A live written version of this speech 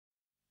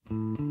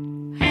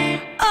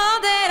All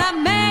that I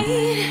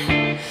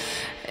made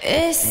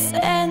is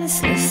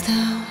senseless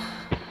now.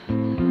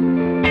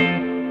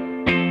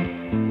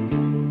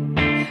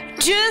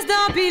 Just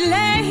don't be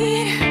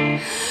late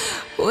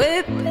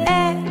with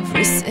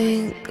every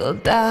single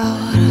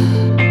doubt.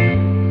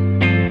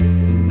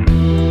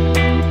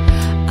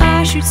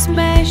 I should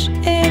smash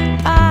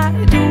it by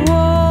the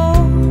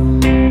wall.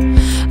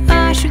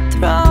 I should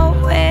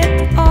throw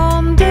it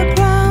on the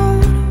ground.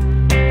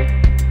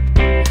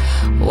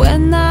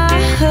 When I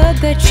heard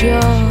that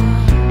you're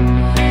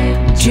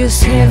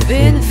just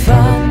having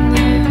fun,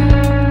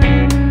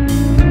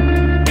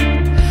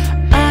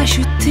 I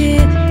should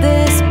tear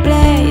this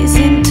place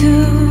in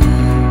two.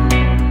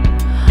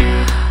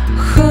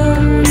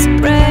 Who's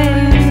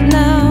brave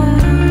now?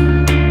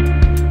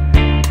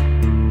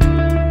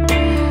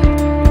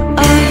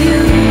 Are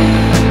you?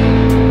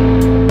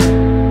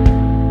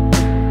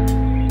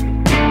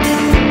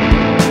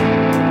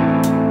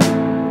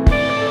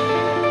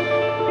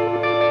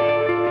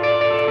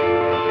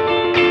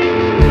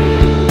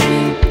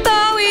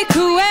 Thought we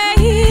could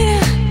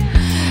wait.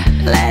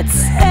 Let's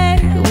say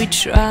we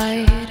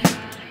tried.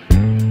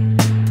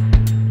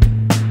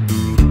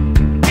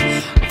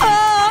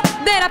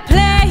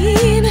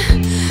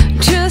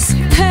 Just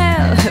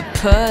fell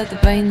apart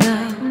by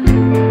now.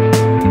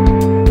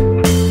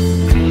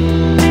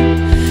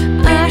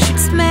 I should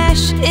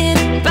smash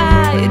it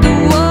by the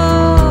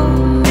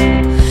wall.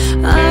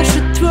 I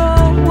should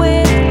throw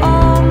it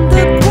on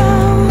the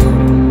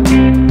ground.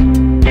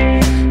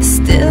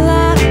 Still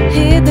I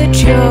hear that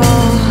you're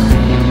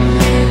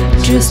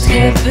just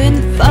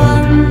having fun.